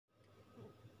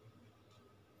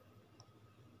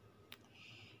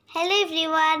Hello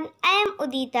everyone, I am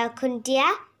Udita Khuntia.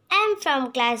 I am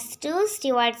from Class II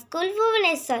Stewart School,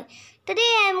 Bhubaneswar.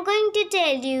 Today I am going to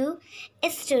tell you a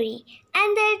story,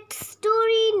 and that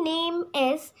story name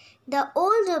is The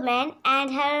Old Woman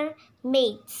and Her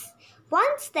Maids.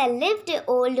 Once there lived an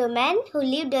old woman who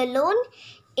lived alone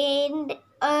in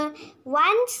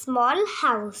one small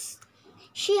house.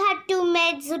 She had two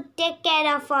maids who take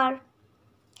care of her.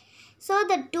 So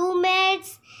the two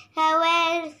maids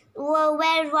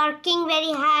were working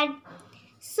very hard.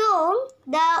 So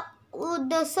the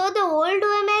old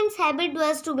woman's habit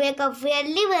was to wake up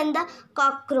early when the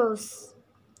cock crows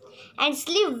and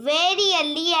sleep very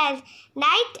early at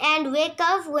night and wake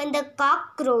up when the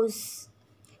cock crows.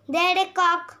 They had a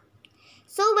cock.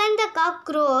 So when the cock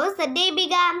crows, the day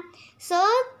began. So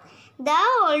the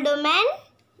old woman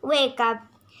wake up.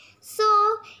 So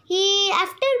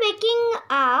after waking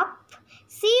up,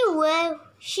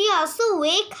 she also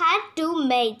wake her two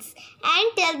maids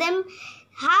and tell them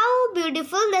how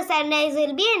beautiful the sunrise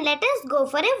will be and let us go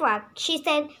for a walk. She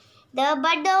said,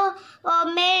 but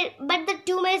the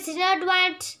two maids did not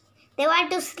want. They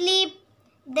want to sleep.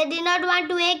 They did not want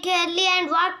to wake early and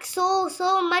walk so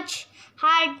much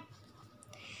hard.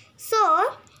 So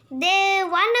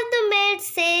one of the maids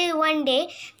say one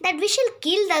day that we shall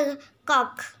kill the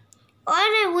cock, or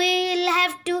we will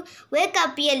have to wake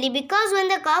up early, because when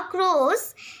the cock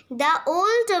crows, the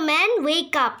old woman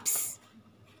wakes up.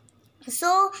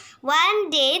 So one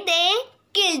day they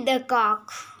killed the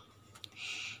cock,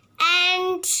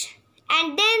 and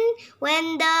then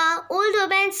when the old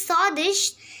woman saw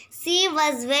this, she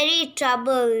was very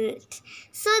troubled.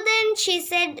 So then she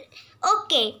said,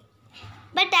 "Okay,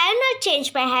 but I will not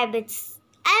change my habits.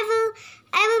 I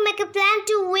will make a plan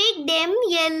to wake them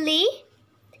early.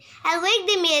 I'll wake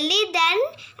them early, then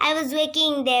I was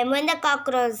waking them when the cock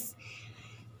crows."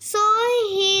 So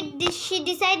she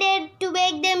decided to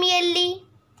wake them early,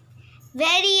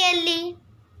 very early.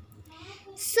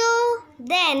 So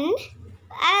then,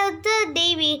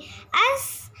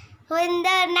 when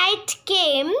the night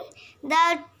came,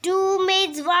 the two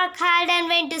maids worked hard and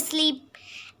went to sleep.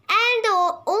 And the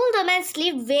old woman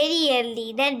slept very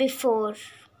early than before.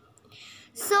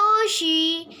 So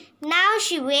now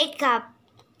she wake up.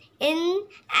 And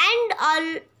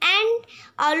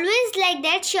always like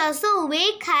that, she also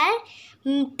wake her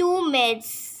two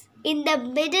maids in the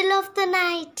middle of the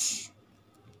night.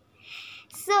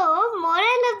 So,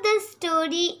 moral of the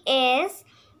story is,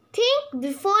 think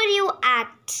before you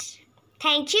act.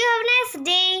 Thank you. Have a nice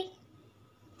day.